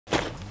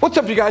What's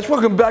up, you guys?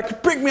 Welcome back to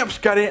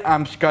Brickmeupscottie.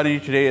 I'm Scottie.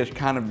 Today is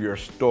kind of your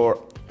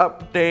store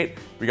update.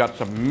 We got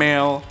some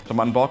mail, some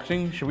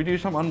unboxing. Should we do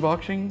some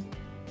unboxing?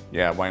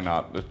 Yeah, why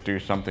not? Let's do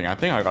something. I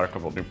think I got a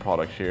couple of new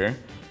products here.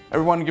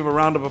 Everyone give a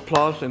round of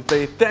applause and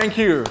say thank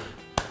you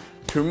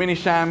to Mini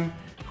Sam,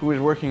 who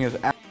is working his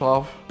ass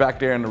off back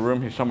there in the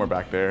room. He's somewhere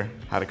back there.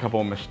 Had a couple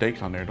of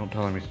mistakes on there. Don't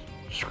tell him he's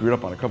screwed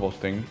up on a couple of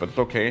things, but it's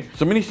okay.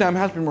 So Mini Sam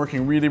has been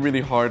working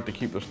really hard to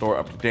keep the store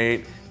up to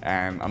date,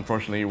 and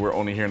unfortunately we're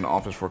only here in the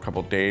office for a couple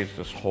of days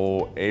this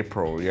whole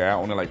April. Yeah,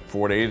 only like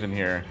 4 days in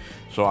here.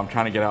 So I'm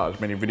trying to get out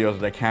as many videos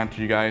as I can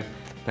to you guys.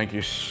 Thank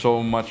you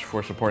so much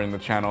for supporting the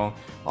channel.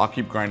 I'll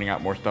keep grinding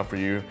out more stuff for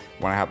you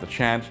when I have the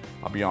chance.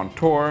 I'll be on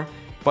tour,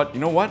 but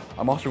you know what?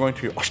 I'm also going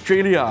to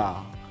Australia,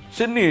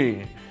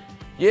 Sydney.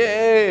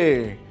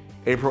 Yay!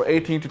 April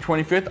 18th to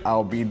 25th,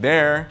 I'll be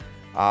there.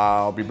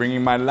 I'll be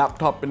bringing my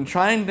laptop and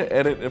trying to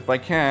edit if I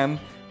can.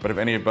 But if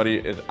anybody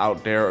is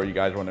out there or you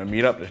guys want to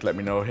meet up, just let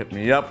me know, hit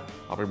me up.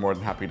 I'll be more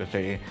than happy to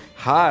say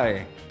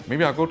hi.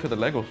 Maybe I'll go to the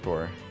Lego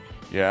store.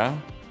 Yeah,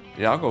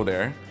 I'll go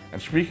there. And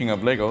speaking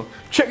of Lego,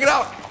 check it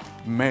out!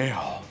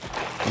 Mail.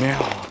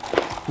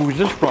 Who is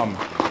this from?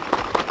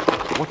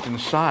 What's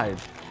inside?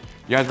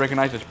 You guys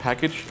recognize this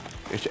package?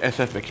 It's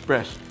SF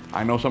Express.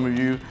 I know some of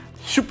you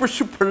super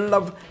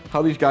love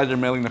how these guys are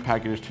mailing the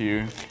packages to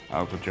you.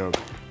 That was a joke.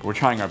 But we're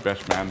trying our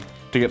best, man,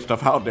 to get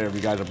stuff out there if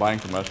you guys are buying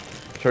from us.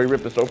 Shall we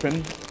rip this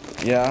open?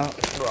 Yeah.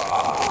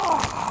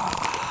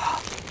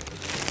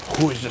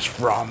 Who is this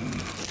from?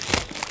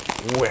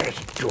 Where's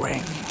it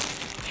going?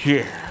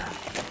 Here.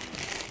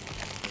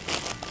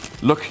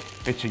 Look,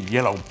 it's a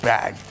yellow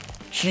bag.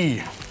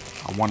 Gee,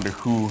 I wonder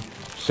who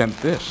sent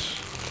this.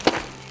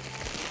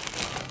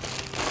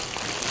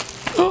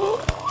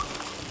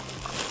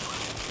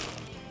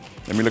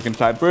 Let me look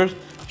inside first.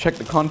 Check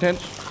the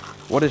contents.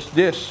 What is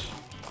this?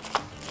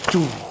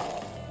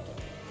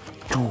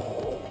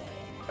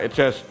 It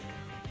says,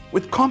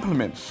 with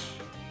compliments,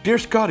 dear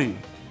Scottie,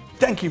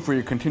 thank you for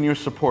your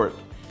continuous support.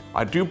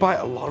 I do buy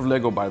a lot of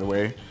Lego, by the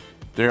way.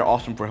 They're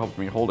awesome for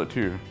helping me hold it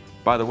too.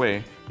 By the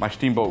way, my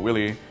Steamboat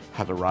Willie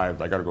has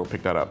arrived. I gotta go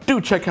pick that up.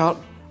 Do check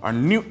out our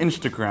new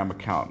Instagram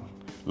account.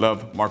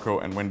 Love Marco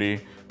and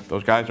Wendy.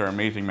 Those guys are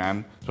amazing,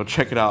 man. So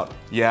check it out.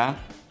 Yeah,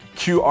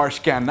 QR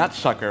scan that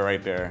sucker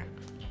right there.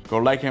 Go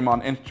like him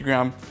on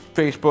Instagram,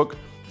 Facebook.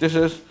 This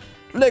is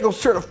Lego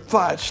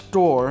Certified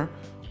Store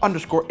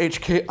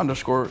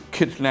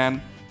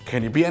 _HK_Kidsland.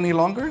 Can you be any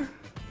longer?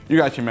 You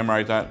guys can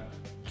memorize that.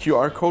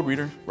 QR code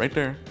reader right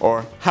there.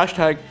 Or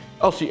hashtag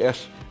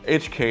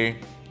LCSHK.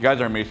 You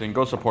guys are amazing.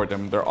 Go support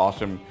them. They're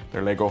awesome.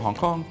 They're Lego Hong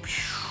Kong.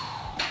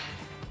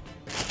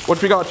 What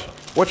we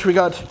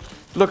got?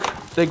 Look,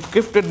 they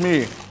gifted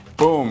me.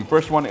 Boom.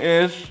 First one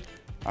is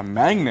a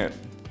magnet.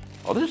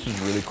 Oh, this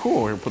is really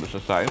cool. Here, put this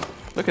aside.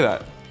 Look at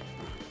that.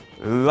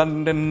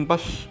 London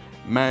bus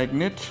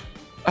magnet.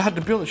 I had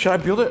to build it. Should I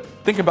build it?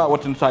 Think about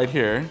what's inside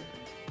here.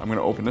 I'm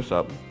gonna open this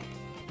up.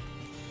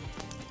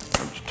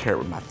 I'll just tear it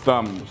with my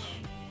thumbs.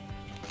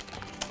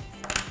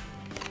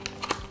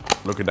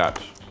 Look at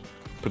that.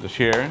 Put this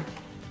here.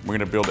 We're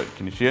gonna build it.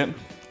 Can you see it?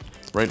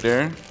 Right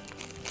there.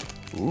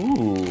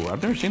 Ooh,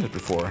 I've never seen this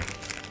before.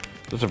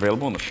 Is this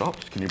available in the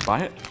shops? Can you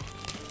buy it?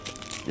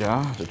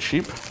 Yeah, is it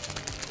cheap?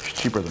 It's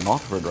cheaper than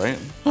Oxford, right?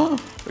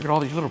 Look at all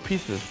these little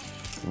pieces.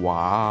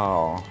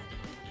 Wow.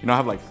 You know, I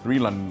have like 3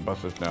 London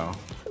buses now.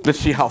 Let's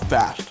see how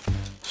fast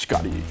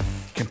Scottie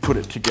can put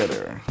it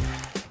together.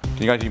 Can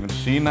you guys even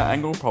see in that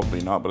angle? Probably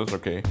not, but it's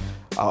okay.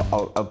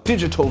 I'll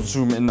digital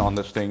zoom in on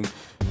this thing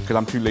because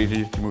I'm too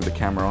lazy to move the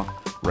camera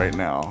right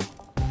now.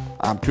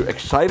 I'm too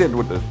excited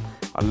with this.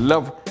 I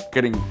love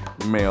getting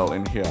mail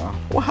in here.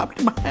 What happened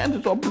to my hands?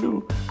 It's all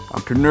blue.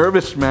 I'm too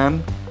nervous,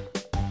 man.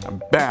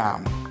 And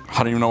bam. I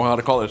don't even know how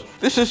to call this.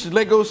 This is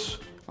Lego's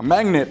a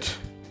magnet.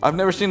 I've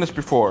never seen this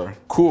before.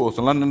 Cool, it's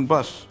a London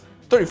bus.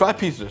 35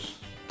 pieces.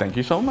 Thank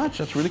you so much,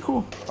 that's really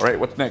cool. All right,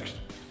 what's next?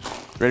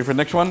 Ready for the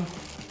next one?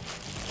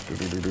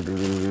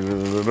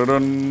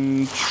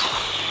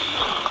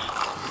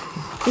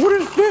 What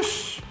is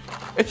this?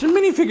 It's a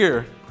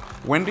minifigure.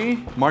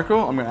 Wendy,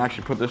 Marco, I'm gonna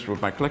actually put this with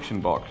my collection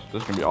box.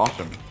 This is gonna be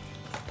awesome.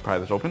 Pry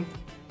this open.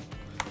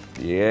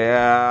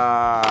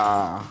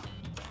 Yeah.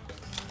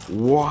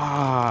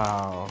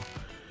 Wow.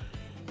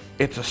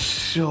 It's a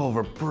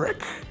silver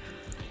brick.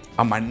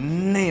 And my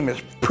name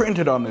is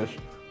printed on this.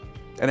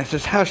 And it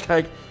says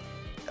hashtag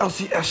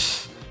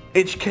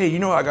LCSHK. You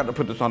know I got to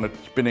put this on a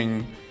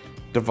spinning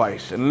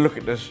device. And look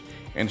at this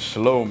in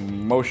slow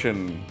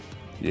motion.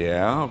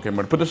 Yeah, okay, I'm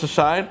gonna put this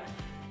aside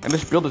and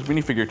let's build this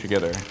minifigure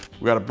together.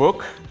 We got a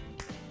book.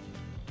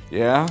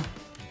 Yeah,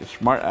 it's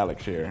Smart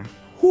Alex here.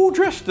 Who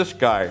dressed this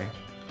guy?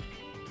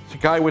 It's a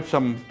guy with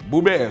some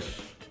boobies.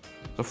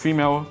 It's a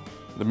female,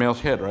 the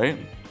male's head, right?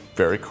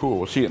 Very cool.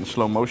 We'll see it in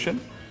slow motion.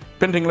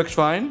 Printing looks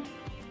fine.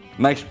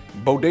 Nice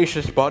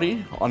bodacious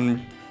body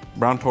on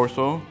brown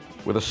torso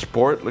with a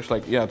sport. Looks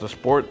like, yeah, it's a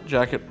sport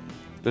jacket.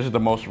 This is the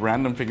most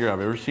random figure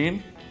I've ever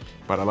seen,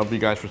 but I love you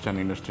guys for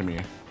sending this to me.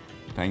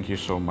 Thank you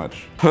so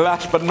much.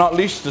 Last but not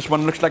least, this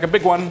one looks like a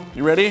big one.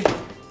 You ready?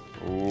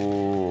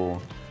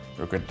 Ooh,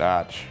 Look at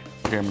that.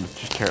 Okay, I'm gonna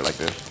just tear it like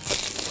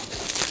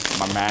this.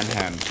 My man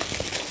hand.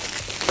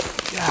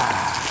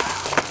 Yeah.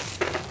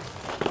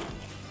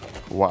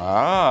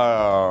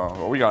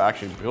 Wow. We gotta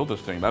actually build this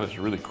thing. That is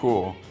really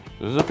cool.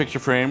 This is a picture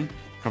frame.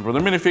 Comes with a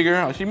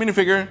minifigure. I see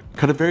minifigure.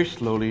 Cut it very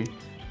slowly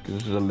because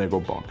this is a Lego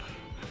box.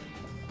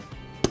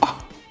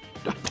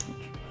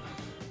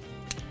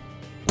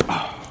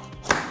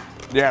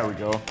 There we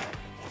go.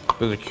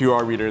 There's a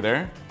QR reader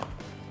there.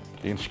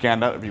 You can scan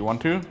that if you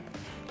want to.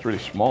 It's really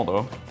small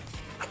though.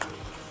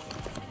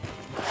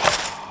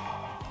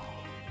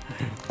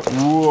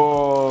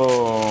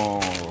 Whoa.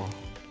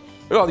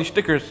 Look at all these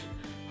stickers.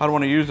 How do I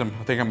want to use them?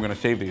 I think I'm going to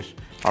save these.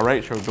 All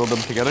right, shall we build them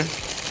together?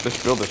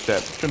 Let's build this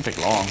set. Shouldn't take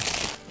long.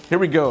 Here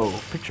we go.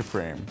 Picture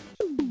frame.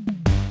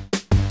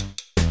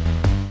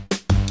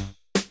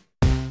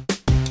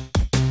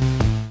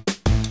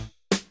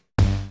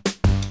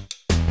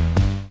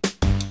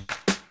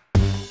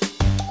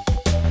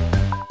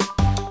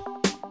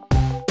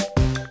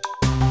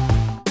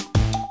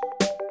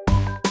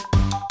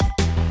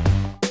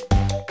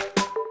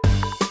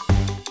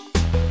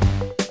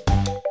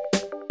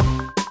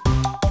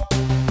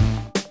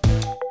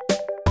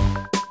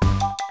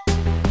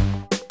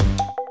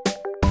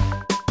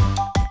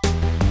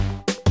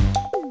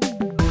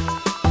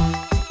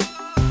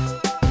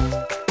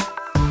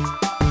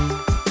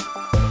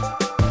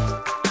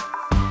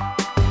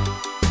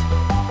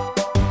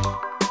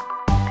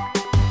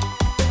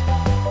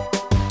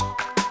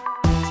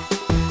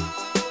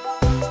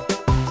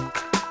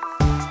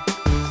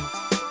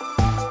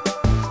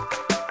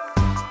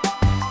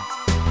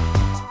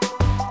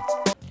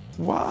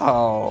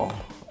 Wow,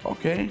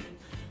 okay.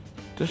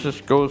 This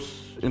just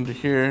goes into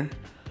here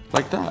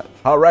like that.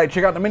 All right,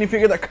 check out the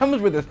minifigure that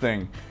comes with this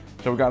thing.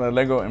 So we got a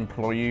Lego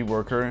employee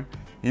worker.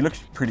 He looks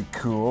pretty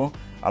cool.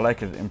 I like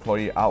his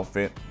employee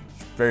outfit.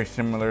 It's very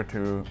similar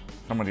to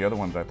some of the other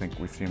ones I think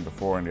we've seen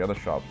before in the other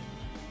shops.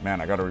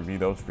 Man, I gotta review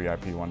those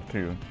VIP ones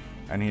too.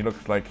 And he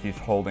looks like he's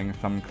holding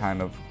some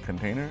kind of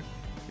container,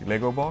 a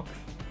Lego box.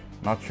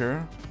 Not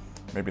sure.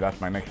 Maybe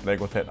that's my next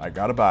Lego set I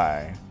gotta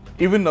buy.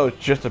 Even though it's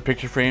just a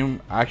picture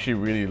frame, I actually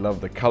really love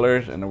the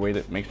colors and the way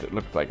that makes it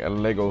look like a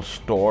Lego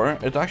store.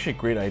 It's actually a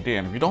great idea.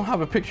 And if you don't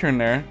have a picture in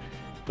there,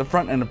 the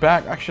front and the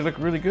back actually look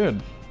really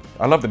good.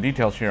 I love the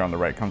details here on the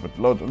right. Comes with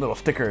loads of little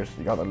stickers.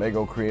 You got the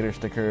Lego creator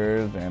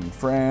stickers and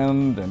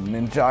Friend and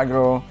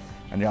Ninjago.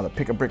 And you got the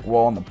pick a brick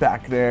wall in the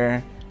back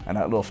there. And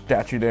that little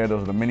statue there,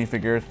 those are the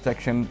minifigures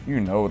section. You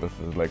know this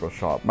is a Lego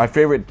shop. My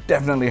favorite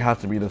definitely has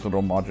to be this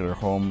little modular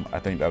home. I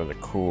think that is a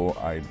cool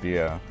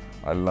idea.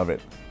 I love it.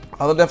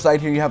 On the left side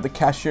here, you have the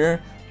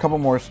cashier. A couple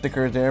more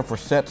stickers there for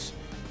sets,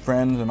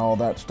 friends, and all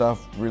that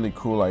stuff. Really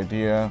cool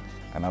idea.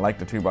 And I like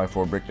the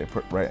 2x4 brick they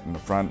put right in the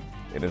front.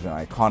 It is an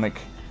iconic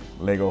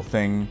Lego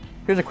thing.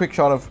 Here's a quick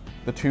shot of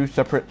the two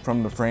separate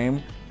from the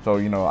frame. So,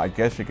 you know, I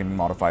guess you can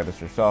modify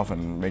this yourself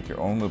and make your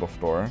own little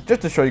store.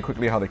 Just to show you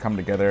quickly how they come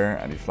together,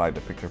 and you slide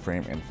the picture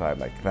frame inside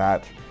like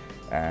that.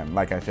 And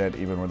like I said,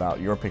 even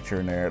without your picture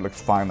in there, it looks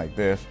fine like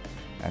this.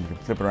 And you can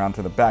flip it around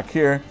to the back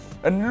here.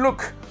 And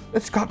look,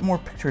 it's got more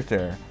pictures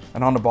there.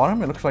 And on the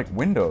bottom, it looks like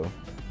window.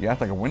 Yeah, it's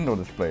like a window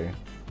display.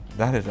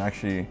 That is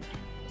actually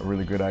a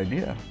really good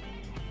idea.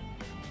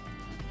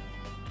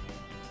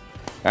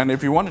 And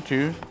if you wanted to,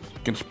 you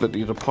can split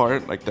these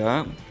apart like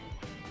that.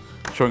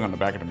 Showing on the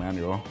back of the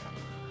manual.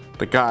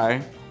 The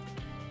guy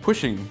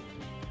pushing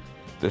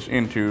this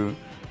into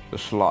the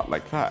slot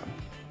like that.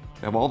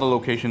 They have all the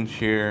locations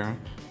here.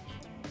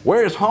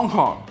 Where is Hong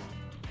Kong?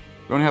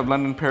 We only have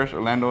London, Paris,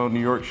 Orlando,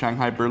 New York,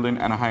 Shanghai, Berlin,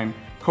 Anaheim,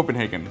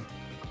 Copenhagen.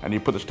 And you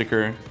put the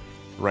sticker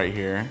right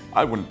here.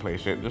 I wouldn't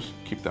place it, just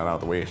keep that out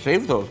of the way.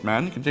 Save those,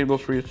 man. You can save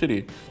those for your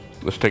city.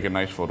 Let's take a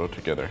nice photo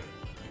together.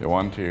 Okay,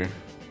 1, 2.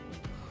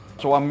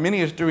 So while Minnie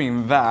is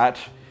doing that,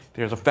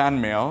 there's a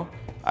fan mail.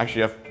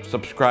 Actually, a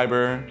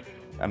subscriber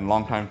and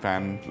longtime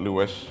fan,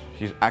 Lewis.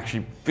 He's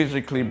actually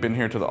physically been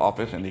here to the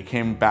office, and he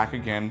came back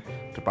again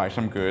to buy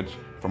some goods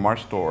from our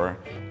store,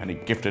 and he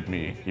gifted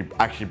me. He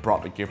actually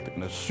brought the gift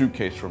in a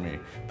suitcase for me.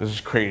 This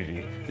is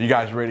crazy. You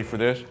guys ready for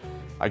this?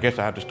 I guess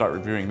I have to start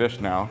reviewing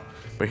this now.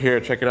 But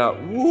here, check it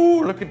out.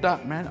 Woo, look at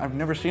that, man. I've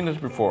never seen this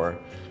before.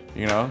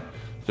 You know,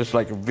 just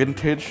like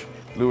vintage.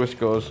 Lewis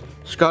goes,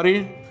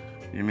 Scotty,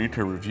 you need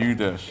to review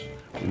this.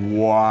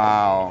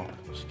 Wow.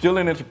 Still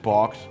in its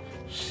box,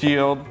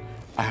 sealed.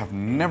 I have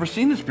never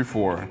seen this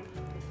before.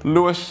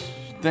 Lewis,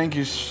 thank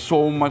you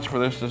so much for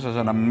this. This is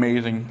an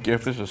amazing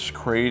gift. This is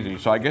crazy.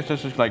 So I guess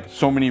this is like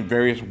so many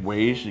various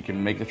ways you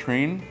can make the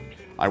train.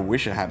 I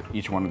wish it had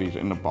each one of these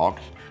in the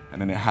box.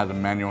 And then it has a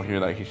manual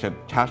here that he said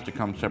has to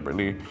come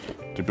separately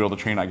to build a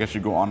train. I guess you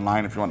go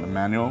online if you want the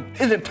manual.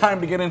 Is it time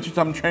to get into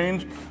some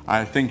trains?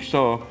 I think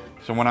so.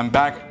 So when I'm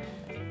back,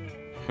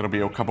 it'll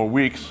be a couple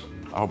weeks.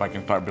 I hope I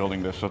can start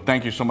building this. So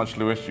thank you so much,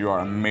 Lewis. You are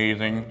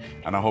amazing.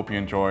 And I hope you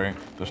enjoy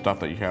the stuff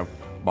that you have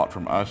bought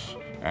from us.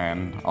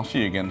 And I'll see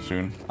you again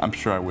soon. I'm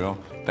sure I will.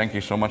 Thank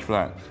you so much for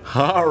that.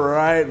 All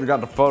right, we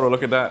got the photo.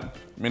 Look at that.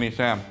 Mini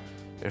Sam.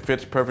 It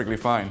fits perfectly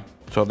fine.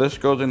 So this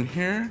goes in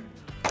here,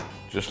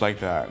 just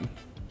like that.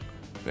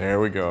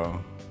 There we go.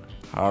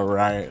 All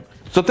right.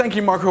 So thank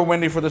you, Marco and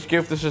Wendy, for this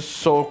gift. This is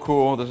so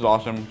cool. This is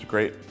awesome. It's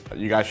great.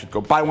 You guys should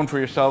go buy one for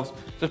yourselves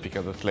just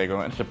because it's Lego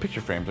and it's a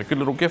picture frame. It's a good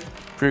little gift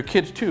for your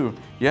kids too.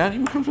 Yeah, it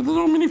even comes with a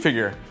little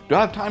minifigure. Do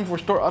I have time for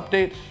store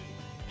updates?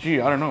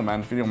 Gee, I don't know,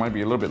 man. This video might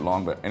be a little bit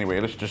long, but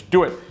anyway, let's just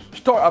do it.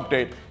 Store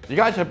update. You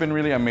guys have been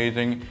really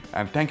amazing,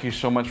 and thank you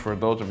so much for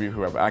those of you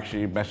who have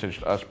actually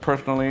messaged us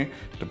personally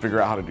to figure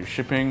out how to do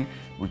shipping.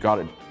 We got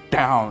it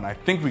down. I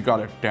think we got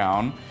it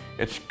down.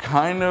 It's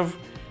kind of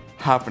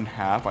half and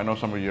half. I know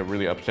some of you are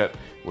really upset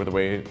with the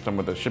way some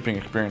of the shipping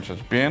experience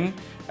has been,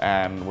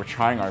 and we're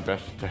trying our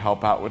best to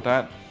help out with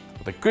that.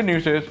 But the good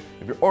news is,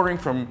 if you're ordering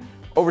from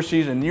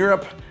overseas in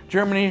Europe,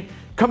 Germany,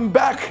 come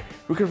back,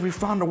 because we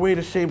found a way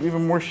to save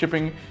even more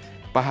shipping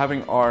by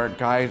having our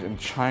guys in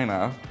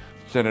China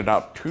send it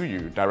out to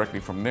you directly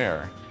from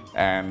there.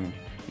 And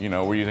you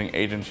know, we're using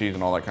agencies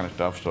and all that kind of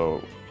stuff,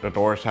 so the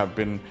doors have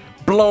been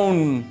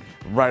blown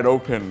right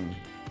open.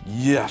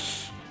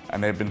 Yes,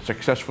 and they've been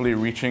successfully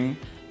reaching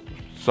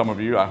some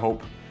of you. I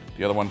hope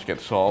the other ones get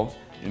solved.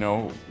 You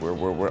know,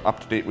 we're up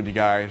to date with you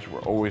guys.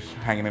 We're always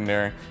hanging in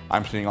there.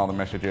 I'm seeing all the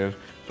messages.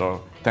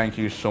 So thank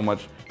you so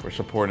much for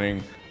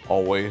supporting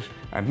always.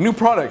 And new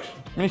products.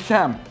 Mini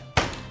Sam,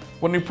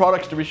 what new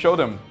products do we show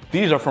them?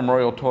 These are from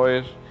Royal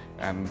Toys,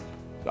 and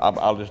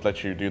I'll just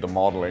let you do the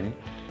modeling.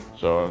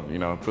 So, you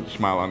know, put the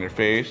smile on your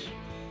face.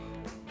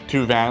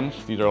 2 vans.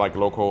 These are like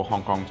local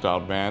Hong Kong style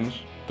vans.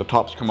 The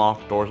tops come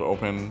off, doors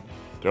open.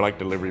 They're like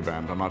delivery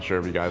vans. I'm not sure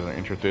if you guys are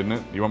interested in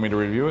it. Do you want me to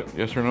review it?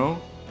 Yes or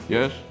no?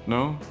 Yes?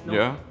 No? No.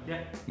 Yeah?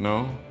 Yeah.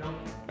 No? No.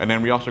 And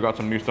then we also got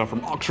some new stuff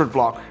from Oxford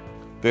Block.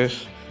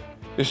 This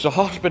is the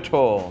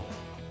hospital.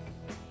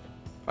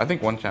 I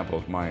think one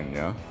sample is mine,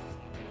 yeah?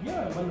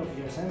 Yeah, one of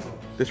your samples.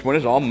 This one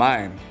is all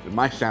mine. It's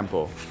my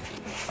sample.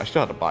 I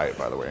still have to buy it,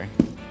 by the way.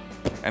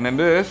 And then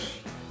this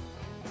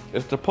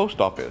is the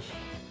post office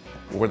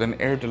with an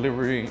air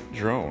delivery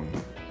drone.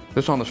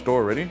 This on the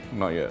store already?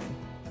 Not yet.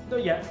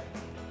 Not yet.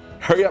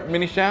 Hurry up,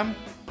 Mini Sam.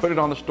 Put it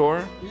on the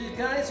store. You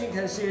guys, you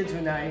can see it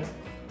tonight.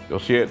 You'll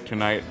see it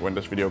tonight when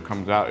this video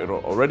comes out.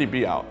 It'll already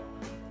be out.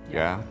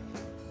 Yeah.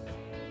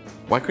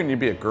 Why couldn't you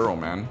be a girl,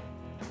 man?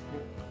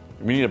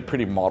 We need a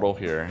pretty model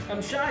here.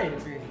 I'm shy a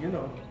bit, you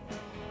know.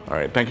 All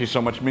right, thank you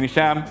so much, Mini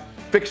Sam.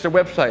 Fix the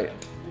website.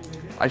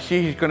 I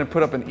see he's gonna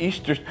put up an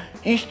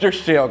Easter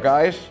sale,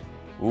 guys.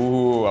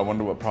 Ooh, I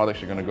wonder what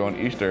products are gonna go on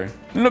Easter.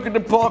 Look at the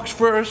box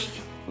first.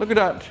 Look at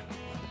that.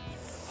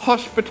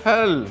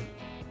 Hospital.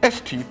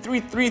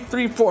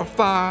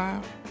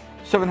 ST33345.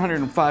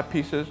 705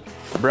 pieces.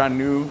 Brand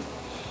new.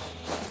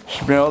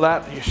 Smell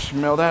that? You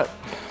smell that?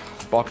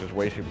 This box is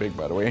way too big,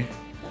 by the way.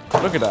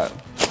 Look at that.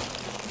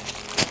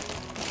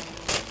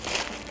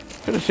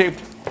 Could have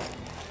saved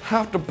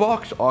half the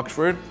box,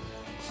 Oxford.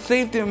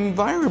 Save the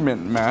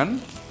environment,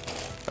 man.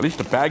 At least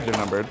the bags are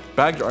numbered.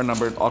 Bags are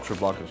numbered. Oxford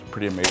Block is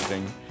pretty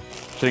amazing.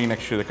 Sitting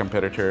next to the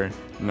competitor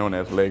known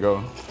as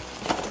Lego.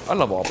 I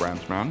love all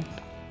brands, man.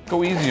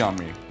 Go easy on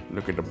me.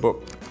 Look at the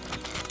book.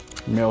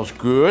 Smells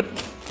good.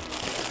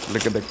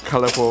 Look at the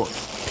colorful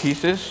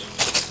pieces.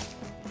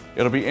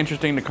 It'll be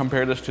interesting to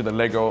compare this to the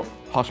Lego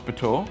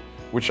Hospital,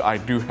 which I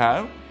do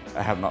have.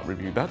 I have not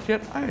reviewed that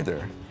yet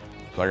either.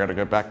 So I gotta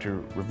get back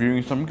to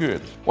reviewing some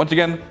goods. Once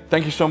again,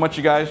 thank you so much,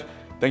 you guys.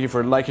 Thank you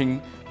for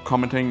liking,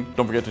 commenting.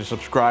 Don't forget to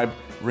subscribe,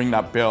 ring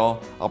that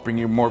bell. I'll bring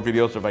you more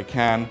videos if I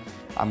can.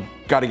 I'm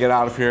gotta get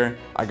out of here.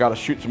 I gotta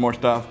shoot some more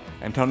stuff.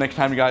 Until next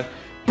time, you guys,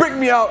 break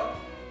me out.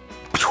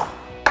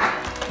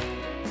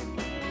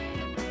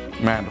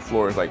 Man, the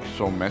floor is like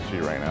so messy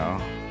right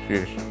now.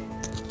 Jeez.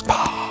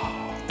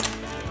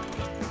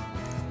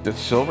 This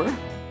silver?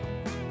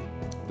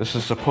 This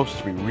is supposed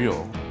to be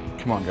real.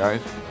 Come on,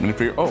 guys.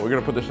 Oh, we're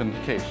gonna put this in the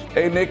case.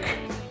 Hey, Nick,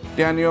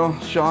 Daniel,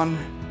 Sean,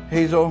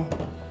 Hazel,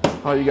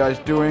 how are you guys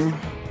doing?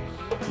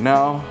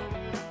 Now,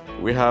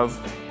 we have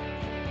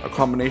a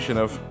combination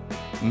of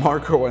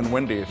Marco and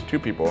Wendy. It's 2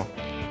 people.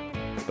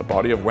 The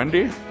body of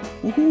Wendy,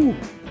 woohoo,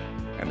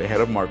 and the head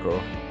of Marco.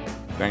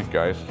 Thanks,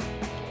 guys.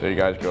 There you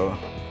guys go.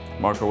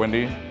 Marco,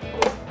 Wendy,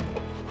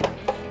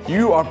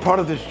 you are part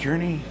of this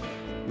journey,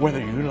 whether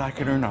you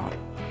like it or not.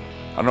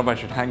 I don't know if I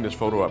should hang this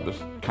photo up.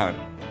 This kind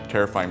of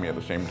terrifying me at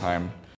the same time.